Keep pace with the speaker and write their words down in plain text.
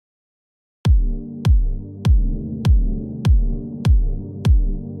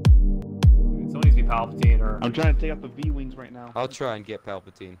Palpatine or... I'm trying to take out the V-Wings right now. I'll try and get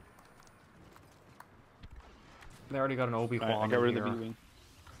Palpatine. They already got an Obi-Wan I got rid of the here. V-Wing.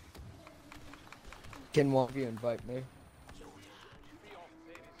 Can one of you invite me?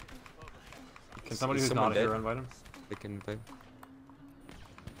 Can somebody Is who's someone not dead? here invite him? They can invite.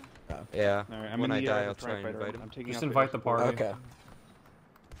 Oh. Yeah. Alright, I'm when in I the, die, the I'll try and TIE fighter. invite him. I'm taking Just out invite the party. Okay.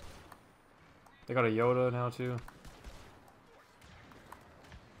 They got a Yoda now too.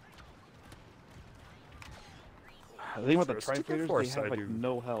 The thing about the For a sticker TIE fighters, force, they have I like do.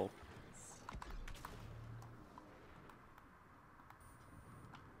 no health.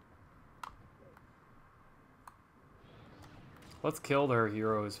 Let's kill their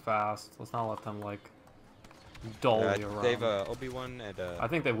heroes fast. Let's not let them like dully around. They've Obi-Wan and I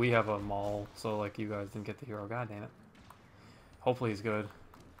think that we have a Maul, so like you guys didn't get the hero. God damn it. Hopefully he's good.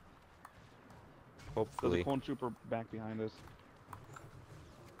 There's hopefully. a clone trooper back behind us.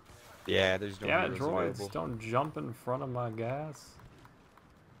 Yeah, there's no Damn it, heroes droids! available. Don't jump in front of my gas.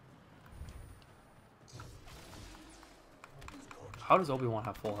 How does Obi-Wan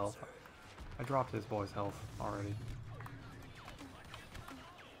have full health? I dropped his boy's health already.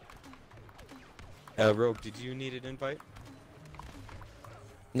 Rogue, did you need an invite?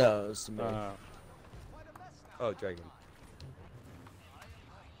 No, it's me. Oh, Dragon.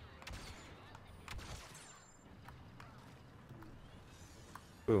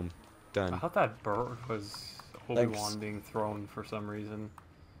 Boom. I Done. thought that bird was Obi-Wan being thrown for some reason.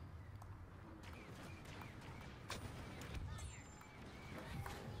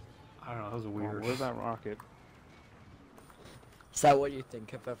 I don't know, that was weird. Where's that rocket? Is that what you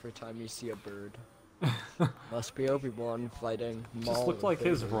think of every time you see a bird? Must be Obi-Wan fighting Maul. Just looked or like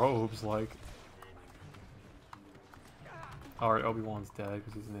his Vader. robes, like. Alright, Obi-Wan's dead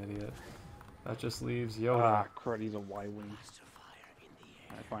because he's an idiot. That just leaves Yoda. Ah, crud, he's a Y-Wing.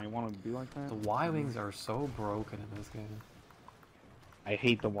 If I want to be like that. The Y-Wings are so broken in this game. I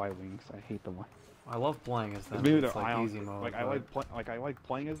hate the Y-Wings. I hate the Y. I love playing as them. Maybe It's they're like ion. easy mode. Like I but like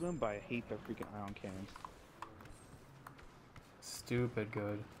playing as them, but I hate their freaking ion cannons. stupid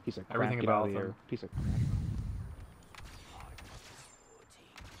good. Piece of crap. Everything Get out about of here. them. Piece of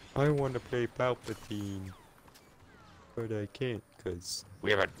crap. I want to play Palpatine. But I can't, because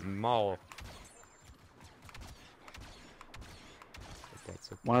we have a Maul. But that's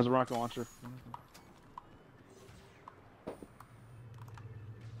okay. One has a rocket launcher.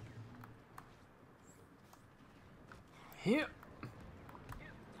 Here.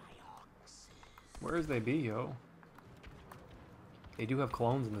 Where's they be, yo? They do have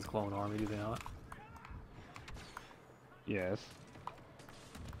clones in this clone army, do they not? Yes.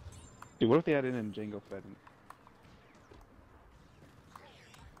 Dude, what if they had it in Jango Fett?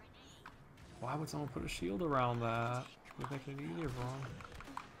 Why would someone put a shield around that? Would make it easier for them.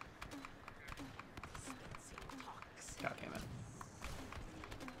 God damn it.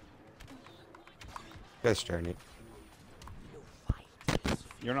 Best darn it.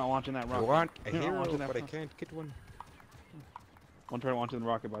 You're not launching that I rocket. want a You're not hero, launching that but I from- can't get one. One tried launching the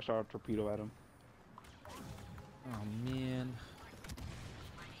rocket, but I shot a torpedo at him. Oh man.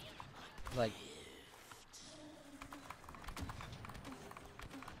 Like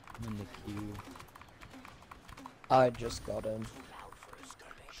I'm in the queue. I just got in.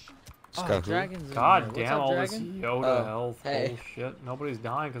 Just Oh, got who? dragons in God there. damn, all What's this up, dragon? Yoda Oh, health. hey. Bullshit. Nobody's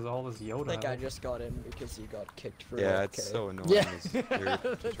dying because of all this Yoda I think I health. just got in because you got kicked for Yeah, AFK. it's so annoying. Yeah, It's weird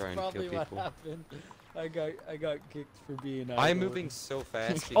to that's try and probably kill what people. happened. I got kicked for being I'm moving so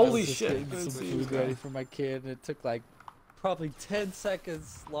fast. because Holy just shit, getting I didn't some see you food guys. ready for my kid, and it took like probably 10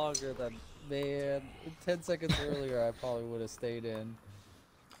 seconds longer than, man, 10 seconds earlier I probably would have stayed in.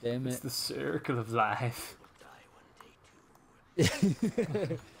 Damn It's it. the circle of life.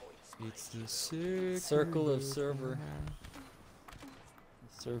 It's the Circle of server.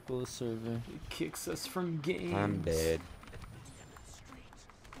 Circle of server. It kicks us from games. I'm dead.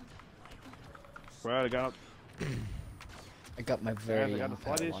 Right, I got I got my very I got young a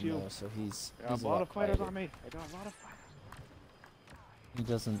flood Padawan issue. though, so he's a a lot lot of fighters quieter. on me. I got a lot of fighters. He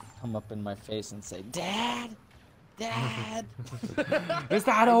doesn't come up in my face and say, "Dad, Dad, Is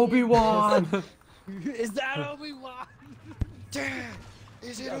that Obi-Wan? is that Obi-Wan?" Dad,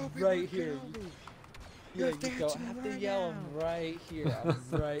 is it I'm Obi-Wan right here. Kenobi? Yeah, You're you don't dancing have to right yell. now. I'm right here.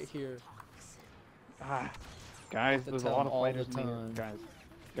 I'm right here. Ah, guys, to there's a tell lot them of all fighters the in the air. time.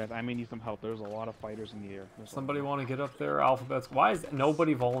 Guys, I may need some help. There's a lot of fighters in the air. There's a Somebody lot. want to get up there? Alphabets. Why is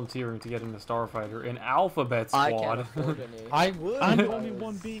nobody volunteering to get in the Starfighter? An Alphabet I can't squad. afford any. I would. I'm the if I only was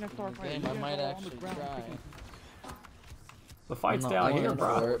one being a in the starfighter. game. You I guys might are all on the actually ground try. picking- The fight's I'm not down playing here, for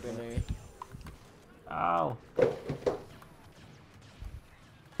bro. it. afford any. Ow.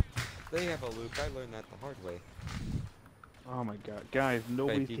 They have a Luke. I learned that the hard way. Oh my god. Guys,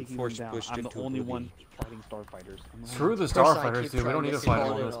 nobody's being taking them forced down. pushed I'm the into only oblivion. one fighting starfighters. Screw the Person I starfighters, keep dude. We don't trying need to to fight spawn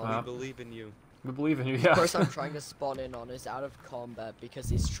them on in this on. map. We believe in you. We believe in you, The yeah. person I'm trying to spawn in on is out of combat because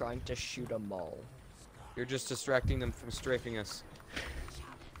he's trying to shoot a mall. You're just distracting them from strafing us.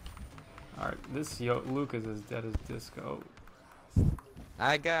 Alright, this Luke is as dead as disco.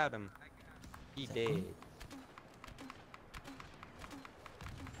 I got him. He dead.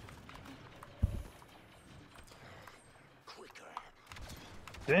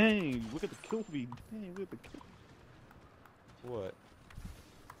 Dang, look at the kill feed. Dang, look at the kill. What?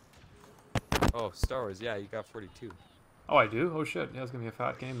 Oh, Star Wars. Yeah, you got 42. Oh, I do? Oh shit, yeah, it's gonna be a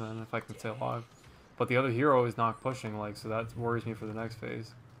fat game then if I can stay alive. But the other hero is not pushing, like, so that worries me for the next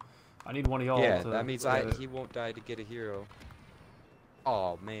phase. I need one of y'all Yeah, to that means get it. he won't die to get a hero.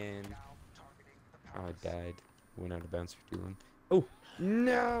 Oh man. Oh, I died. Went out of bounds for too long. Oh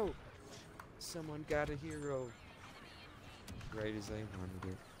no! Someone got a hero. Right as I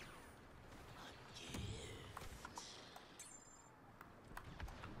wanted it.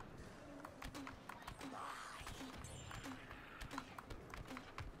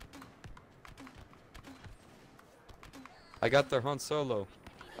 I got their Han Solo.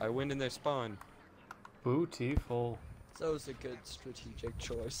 I went in their spawn. Bootiful. So it was a good strategic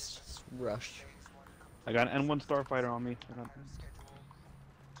choice. Just rush. I got an N1 starfighter on me.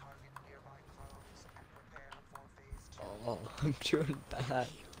 Oh, I'm doing bad.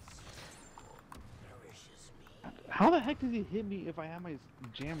 How the heck does he hit me if I have my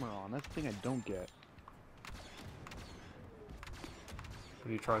jammer on? That's the thing I don't get.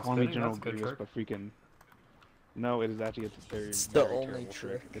 Have you tried Call me spinning? General That's a good Grievous, trick. but freaking... No, it is actually a very, It's the very only terrible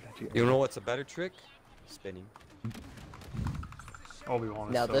trick. It's actually You know what's a better trick? Spinning. Obi-Wan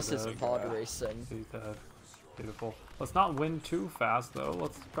is Now so this dead. is pod racing. He's dead. Beautiful. Let's not win too fast though.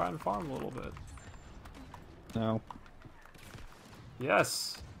 Let's try and farm a little bit. No.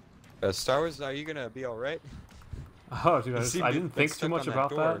 Yes. Star Wars, are you gonna be alright? Oh, dude, You seem I to didn't have been think too stuck much on that about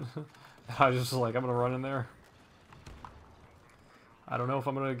door. that. I was just like, I'm gonna run in there. I don't know if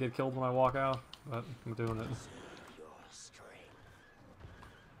I'm gonna get killed when I walk out, but I'm doing it.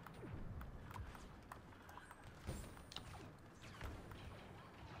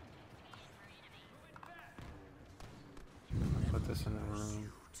 Put this in the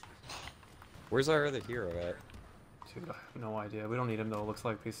room. Where's our other hero at? Dude, I have no idea. We don't need him though. Looks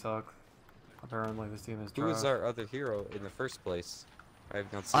like they suck. Apparently this team is Who trash. is our other hero in the first place? I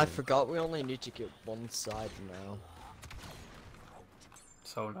have not seen I him. forgot we only need to get one side now.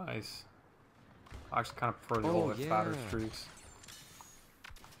 So nice. I actually kind of prefer the Oh, little bit fatter yeah. streaks.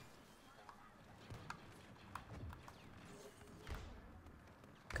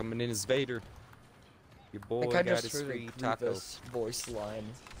 Coming in as Vader. Your I boy think I got just his heard free a taco. Grievous voice line.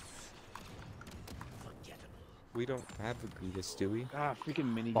 We don't have a Grievous, do we? Ah,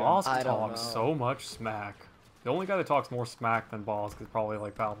 freaking minigun. Bossk I don't talks know. so much smack. The only guy that talks more smack than Bossk is probably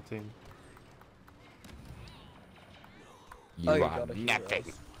like Palpatine. You Oh, you are got a hero. nothing.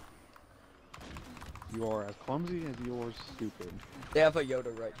 You are as clumsy as you are stupid. They have a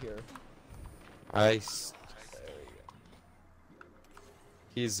Yoda right here.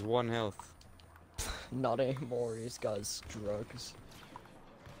 He's 1 health. Not anymore, he's got his drugs.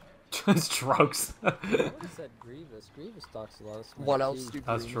 Just drugs. What is that Grievous? Grievous talks a lot of smack. What else too. do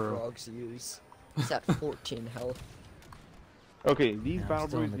That's green true. frogs use? He's at 14 health. Okay, these Yeah, I'm battle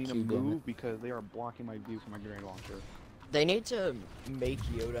still in droids the need to queue, damn move it. because they are blocking my view from my grenade launcher. They need to make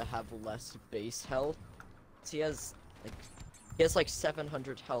Yoda have less base health. He has like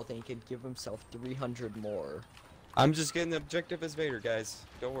 700 health and he can give himself 300 more. I'm just getting the objective as Vader, guys.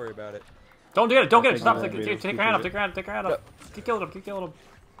 Don't worry about it. Don't do it! Don't get it! Take Stop! your Take hand, your hand off! Take your hand! Take your hand off! Keep killing him! Keep killing him!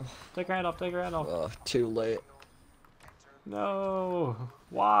 Take your hand off! Take your hand off! Too late. No!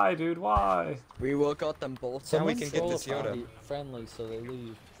 Why, dude? Why? We will got them both. Now we Someone can get troll this a Yoda. friendly so they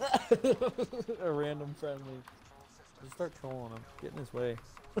leave. A random friendly. Just start trolling him. Get in his way.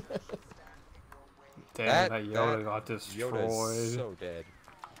 Damn, that Yoda got destroyed. Yoda's so dead.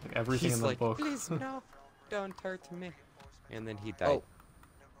 Like everything He's in the like, book. please no, don't hurt me. And then he died. Oh,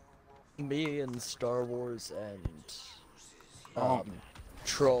 me and Star Wars and Oh.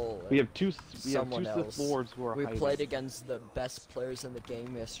 Troll. We have two Someone else. Sith Lords who are We hiding. played against the best players in the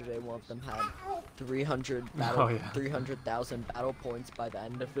game yesterday. One of them had 300 Oh, yeah. 300,000 battle points by the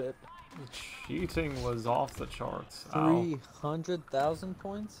end of it. Cheating was off the charts. Ow. 300,000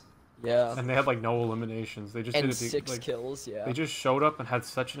 points? Yeah. And they had like no eliminations. They just And did it 6 like kills, yeah. they just showed up and had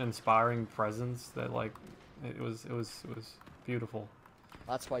such an inspiring presence that like it was beautiful.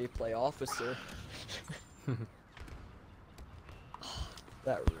 That's why you play officer.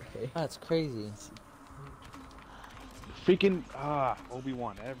 That Ray. That's crazy. Freaking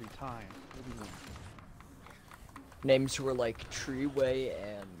Obi-Wan every time. Obi-Wan. Names were like Treeway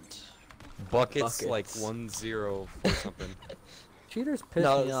and Buckets, like Buckets. 1-0 or something. Cheaters piss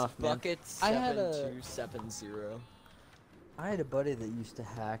no, me it's off, man. Buckets I had a- 7270. I had a buddy that used to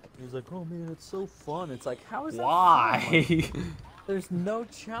hack. He was like, "Oh man, it's so fun." It's like, how is that fun? Why? There's no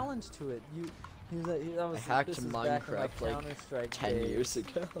challenge to it. He was like, that was, hacked this was back in, Minecraft, like, Counter-Strike 10 days. years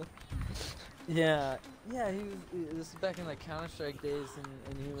ago. Yeah, this is back in like Counter-Strike days,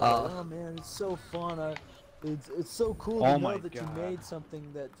 and he was Uh. like, "Oh man, it's so fun. It's so cool Oh to my know that God. you made something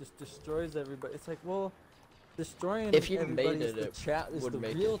that just destroys everybody." It's like, well, destroying If you everybody made is it, the is would the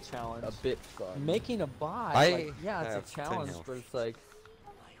make real it challenge. A bit fun. Making a bot, I like, yeah, have it's a 10 challenge, health. but it's like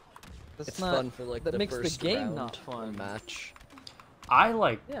that's It's not fun for like that the makes the first game round not fun. match. I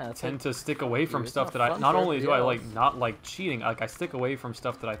like Yeah, it's tend like, to stick away from it's stuff not that I fun not for only do I everybody like else. not like cheating, like I stick away from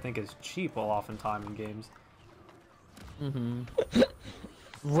stuff that I think is cheap oftentimes in games. Mm-hmm.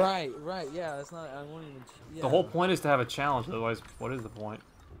 Right, yeah, it's not. I won't even. Yeah. The whole point is to have a challenge, otherwise, what is the point?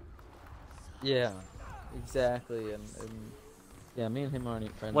 Yeah, exactly, and yeah, me and him aren't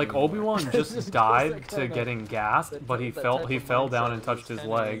even friends. Like anymore. Obi-Wan Just just because died that to kinda- getting gassed, that but type- he that fell type he of fell down mindset and touched is his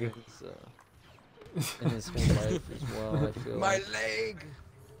kinda leg. in his whole life as well. I feel My like. leg!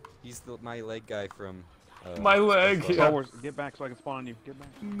 He's my leg guy from. My leg, Star Star yeah. Wars, get back so I can spawn on you. Get back.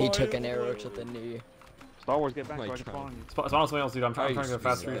 He took an arrow to the knee. Star Wars, get back Oh so my I can God. spawn on you. Spawn on something else, dude. I'm I trying to used go to be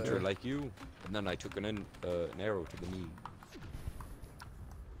fast a through adventurer here. like you, and then I took an arrow to the knee.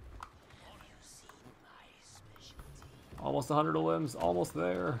 Almost 100 limbs, almost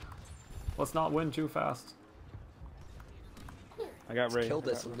there. Let's not win too fast. I got Ray. Killed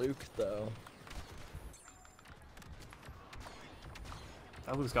I this got Ray. Luke though.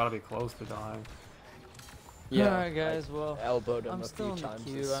 That Luke's got to be close to dying. Yeah. Alright, guys. Well, Elbowed him I'm a still few in the times.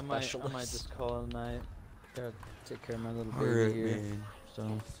 queue. as I might specialist. just call it a night. Gotta take care of my little baby Alright, here. man.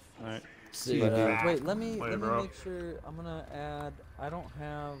 So. Alright. See you, ya. dude. Wait, let me Later, bro. make sure. I'm gonna add. I don't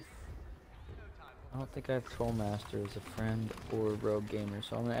think I have Trollmaster as a friend or Rogue Gamer,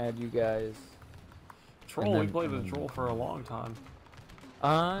 so I'm gonna add you guys. Troll, we then- played with Troll for a long time.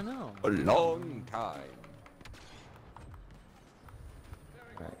 I know. A long time.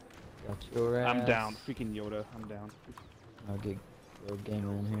 Right. Got your ass. I'm down. Freaking Yoda. I'm down. I'll get Rogue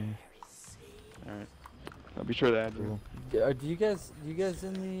Gamer in here. Alright. I'll be sure to add you. Cool. Do you guys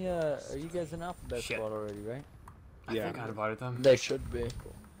in the? Are you guys in Alphabet Shit. Squad already? Right. I Yeah. think I invited them. They should be.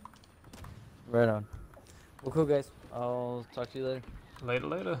 Right on. Well, cool guys. I'll talk to you later. Later,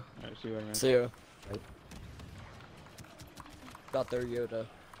 later. Alright, see you later, man. See ya. Right. Got their Yoda.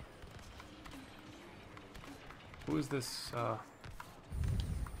 Who is this?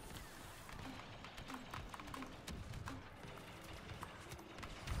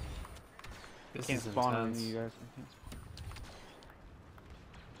 This Can't is spawn on intense. you guys. I can't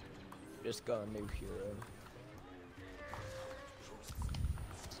Just got a new hero.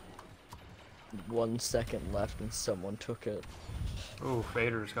 1 second left and someone took it. Ooh,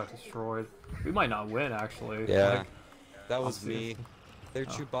 Vader's got destroyed. We might not win, actually. Yeah, Like, that was see. me. Their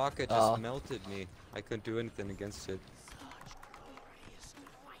Oh. Chewbacca just melted me. I couldn't do anything against it.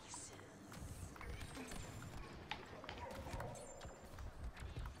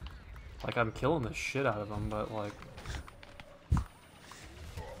 like, I'm killing the shit out of them, but like,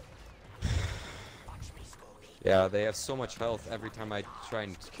 Yeah, they have so much health every time I try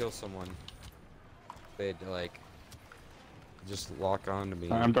and kill someone. They'd like just lock on to me.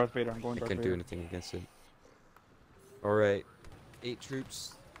 Alright, I'm Darth Vader. I'm going I Darth couldn't Vader. do anything against it. Alright. 8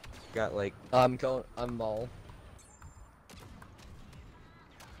 troops. Got like I'm Maul.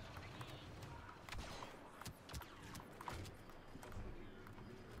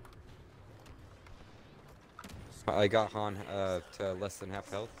 I got Han to less than half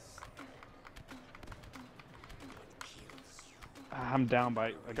health. I'm down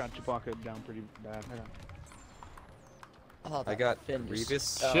by. I got Chewbacca down pretty bad. I got. Oh, I that got Finn just-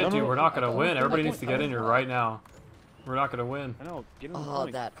 Grievous. shit, no, dude, no, we're not gonna I don't win. think Everybody I needs to don't- get in here right now. We're not gonna win. I know. Get in the Oh,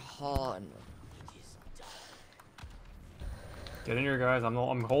 point. that Han. Get in here, guys. I'm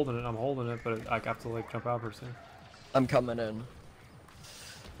holding it. I'm holding it, but I have to like jump out pretty soon. I'm coming in.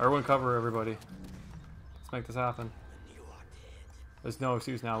 Everyone, cover everybody. Let's make this happen. There's no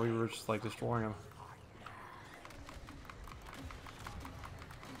excuse now. We were just like destroying them.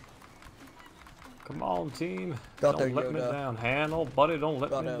 Come on, team. Got their Don't let me Yoda. down. Handle, buddy. Don't let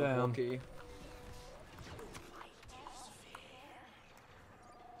Got me a down. Wookiee.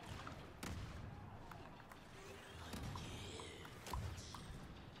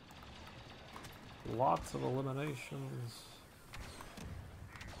 Lots of eliminations.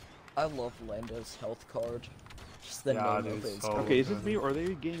 I love Lando's health card. Just the Yeah, name dude, of it. so Okay, is this good. me or are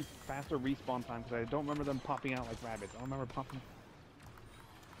they getting faster respawn time? Because I don't remember them popping out like rabbits. I don't remember popping.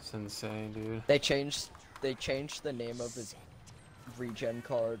 It's insane, dude. They changed the name of his regen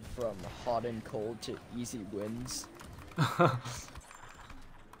card from hot and cold to easy wins.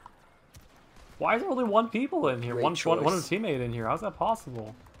 Why is there only one people in here? Great One choice. teammate in here. How's that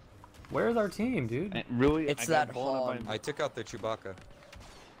possible? Where's our team, dude? And really? It's I got that blown up Han. I took out the Chewbacca.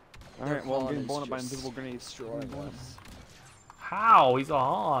 Alright, well, I'm getting Han blown is up by just invisible grenades. destroying Blown up. us. How? He's a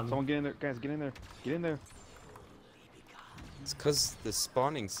Han. Someone get in there, guys. Get in there. Get in there. It's cause the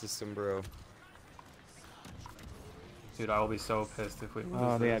spawning system, bro. Dude, I will be so pissed if we lose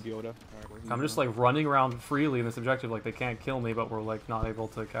Oh, they this. have Yoda. Alright, where's I'm Yoda? just like running around freely in this objective like they can't kill me, but we're like not able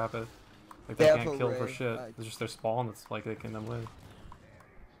to cap it. Like They they have can't a kill for ray, shit. like- It's just their spawn that's like making them live.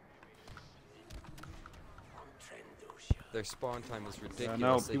 Their spawn time is ridiculous.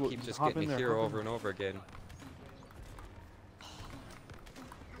 no, They people- keep just hop getting in a there, hero hop in over and over again.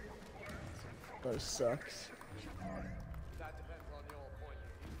 That sucks.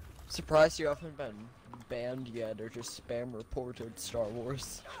 Surprised you haven't been banned yet or just spam reported Star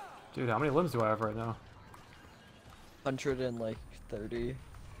Wars. Dude, how many limbs do I have right now? 130,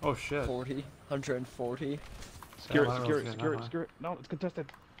 Oh shit. 40, 140. Secure Yeah, it, I secure don't it, know, secure it, yeah. secure it. No, it's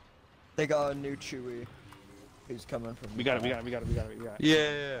contested. They got a new Chewie who's coming from. We got it, we got it, we got it, we got it, we got it.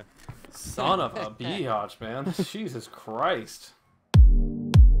 Yeah. Son of a biatch, man. Jesus Christ.